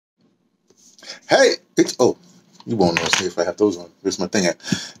Hey, it's, oh, you won't know if I have those on. Where's my thing at?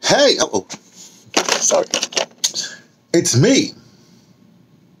 Hey, sorry. It's me,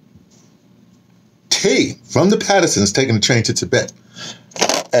 T, from the Pattersons, taking the train to Tibet.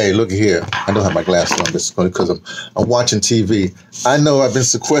 Hey, look here. I don't have my glasses on. This is because I'm watching TV. I know I've been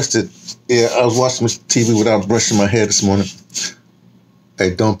sequestered. Yeah, I was watching TV without brushing my hair this morning.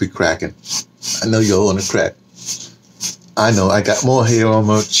 Hey, don't be cracking. I know you're on the crack. I know I got more hair on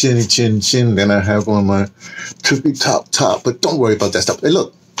my chin than I have on my tippy top. But don't worry about that stuff. Hey,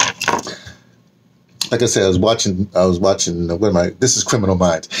 look. Like I said, I was watching. What am I? This is Criminal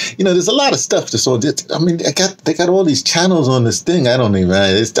Minds. You know, there's a lot of stuff that's on. I mean, they got all these channels on this thing. I don't even.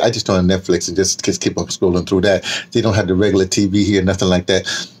 I just on Netflix and just keep on scrolling through that. They don't have the regular TV here, nothing like that.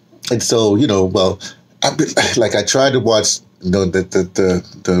 And so, you know, well, I tried to watch, you know,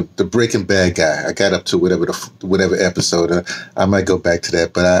 the Breaking Bad guy. I got up to whatever episode. I might go back to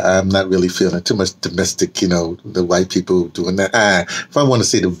that, but I'm not really feeling too much domestic. You know, the white people doing that. If I want to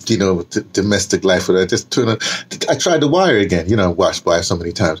see the domestic life, I just turn on. I tried The Wire again. You know, watched Wire so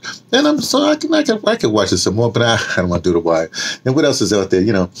many times, and I can watch it some more, but I don't want to do The Wire. And what else is out there?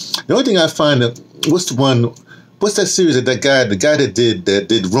 You know, the only thing I find what's that series that the guy that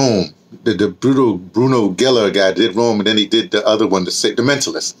did Rome. The Bruno Geller guy did Rome, and then he did the other one, the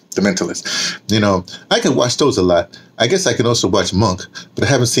Mentalist. You know, I can watch those a lot. I guess I can also watch Monk, but I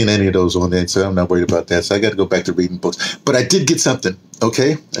haven't seen any of those on there, so I'm not worried about that. So I got to go back to reading books. But I did get something,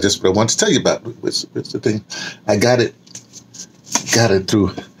 okay? That's what I want to tell you about. What's the thing? I got it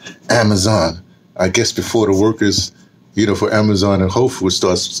through Amazon. I guess before the workers, you know, for Amazon and Whole Foods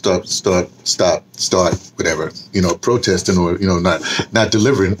start whatever, you know, protesting or, you know, not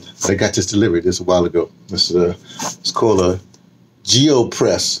delivering. But I got this delivered a while ago. It's called a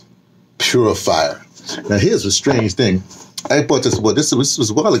GeoPress Purifier. Now here's a strange thing. I bought this. Well, this was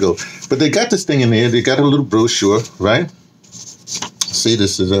a while ago, but they got this thing in there. They got a little brochure, right? See,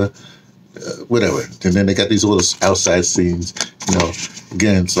 this is a whatever, and then they got these little outside scenes. You know,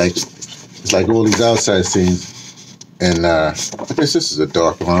 again, it's like all these outside scenes. And I guess this is a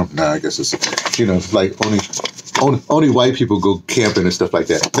dark one. No, I guess it's, you know, like only white people go camping and stuff like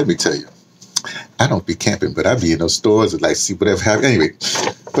that. Let me tell you, I don't be camping, but I be in those stores and like see whatever happens. Anyway,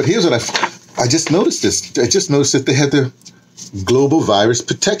 but here's what I just noticed this. I just noticed that they had the global virus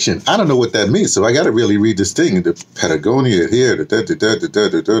protection. I don't know what that means, so I got to really read this thing. The Patagonia here,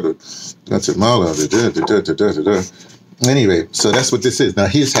 Guatemala, Anyway, so that's what this is. Now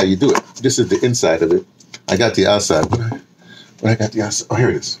here's how you do it. This is the inside of it. I got the outside. But I got the outside. Oh, here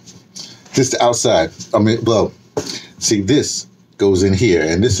it is. This is the outside. I mean, well, see, this goes in here,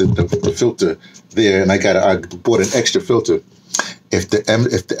 and this is the filter there. And I bought an extra filter. If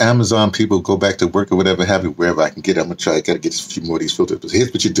the Amazon people go back to work or whatever have you, wherever I can get it, I'm gonna try. I gotta get a few more of these filters. But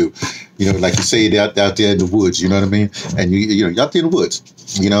here's what you do. You know, like you say, out there in the woods. You know what I mean? And you know, you're out there in the woods.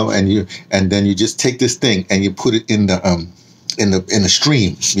 You know, and then you just take this thing and you put it in the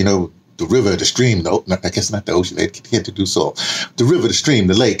stream. You know. The river, the stream, I guess not the ocean, they can't do salt. The river, the stream,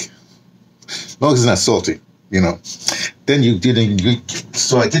 the lake, as long as it's not salty, you know. Then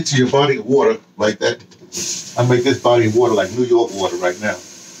so I get to your body of water like that. I make this body of water like New York water right now.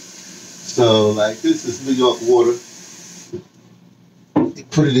 So like this is New York water. You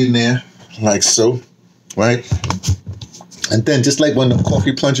put it in there like so, right? And then just like when the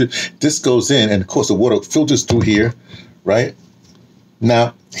coffee plunger, this goes in, and of course the water filters through here, right?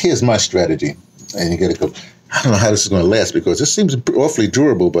 Now, here's my strategy, and you gotta go. I don't know how this is going to last because this seems awfully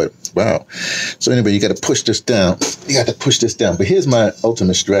durable, but wow. So anyway, you got to push this down. You got to push this down. But here's my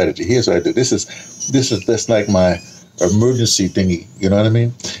ultimate strategy. Here's what I do. That's like my emergency thingy. You know what I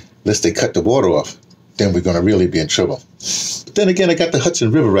mean? Unless they cut the water off, then we're going to really be in trouble. But then again, I got the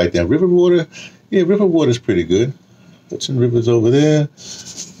Hudson River right there. River water, yeah, river water is pretty good. Hudson River's over there.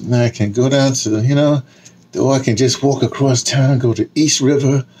 Now I can go down to, you know. Or I can just walk across town, go to East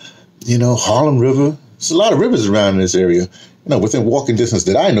River, you know, Harlem River. There's a lot of rivers around in this area, you know, within walking distance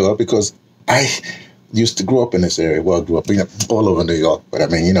that I know of because I used to grow up in this area. Well, I grew up, you know, all over New York. But I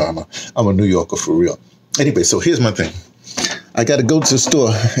mean, you know, I'm a New Yorker for real. Anyway, so here's my thing. I got to go to the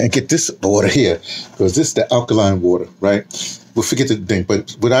store and get this water here because this is the alkaline water, right? We'll forget the thing.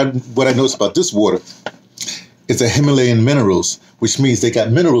 But what I noticed about this water is the Himalayan minerals, which means they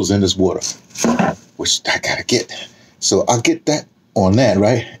got minerals in this water, which I gotta get. So I'll get that on that,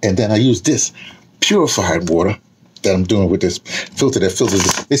 right? And then I use this purified water that I'm doing with this filter that filters,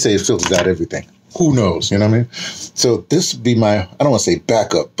 they say it filters out everything. Who knows, you know what I mean? So this would be my, I don't want to say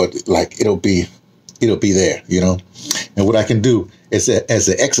backup, but like it'll be there, you know? And what I can do is as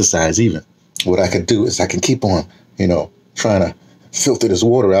an exercise even, what I can do is I can keep on, you know, trying to filter this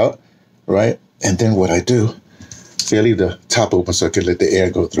water out, right? And then what I do, see, I leave the top open so I can let the air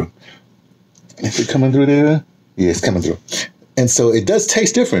go through. Is it coming through there? Yeah, it's coming through. And so it does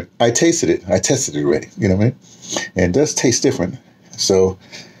taste different. I tasted it. I tested it already. You know what I mean? And it does taste different. So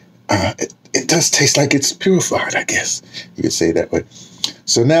it does taste like it's purified, I guess. You could say it that way.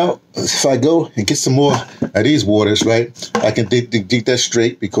 So now, if I go and get some more of these waters, right, I can dig that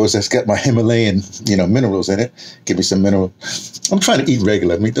straight because that's got my Himalayan, minerals in it. Give me some mineral. I'm trying to eat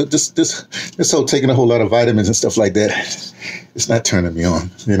regular. I mean, this whole taking a whole lot of vitamins and stuff like that, it's not turning me on,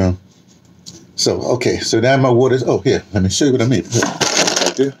 So, okay, so now my water's, here, let me show you what I made.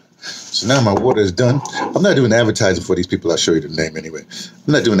 Right there. So now my water is done. I'm not doing advertising for these people. I'll show you the name anyway.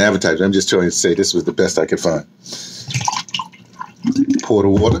 I'm not doing advertising. I'm just trying to say this was the best I could find. Pour the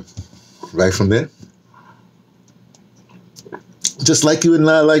water right from there. Just like you in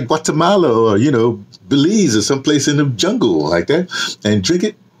like Guatemala or, Belize or someplace in the jungle like that. And drink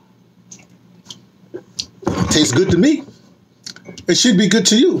it. Tastes good to me. It should be good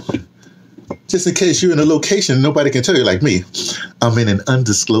to you. Just in case you're in a location nobody can tell you, like me, I'm in an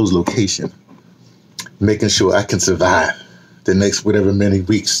undisclosed location, making sure I can survive the next whatever many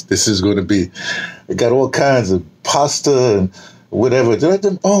weeks this is going to be. I got all kinds of pasta and whatever. Did I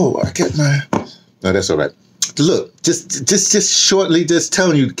do? Oh, I get my. No, that's all right. Look, just shortly, just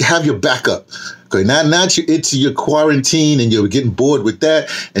telling you, have your backup. Okay, now you're into your quarantine and you're getting bored with that,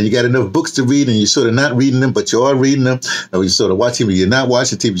 and you got enough books to read, and you're sort of not reading them, but you are reading them. Or you're sort of watching, but you're not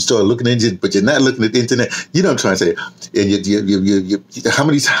watching TV. You start looking at it, but you're not looking at the internet. You know what I'm trying to say? And you how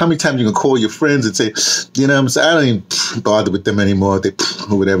many times you can call your friends and say, I'm saying, I don't even bother with them anymore. They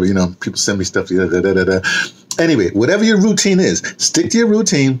or whatever. People send me stuff. Anyway, whatever your routine is, stick to your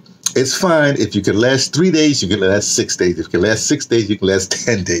routine. It's fine. If you can last 3 days, you can last 6 days. If you can last 6 days, you can last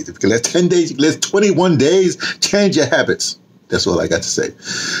 10 days. If you can last 10 days, you can last 21 days. Change your habits. That's all I got to say.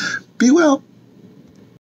 Be well.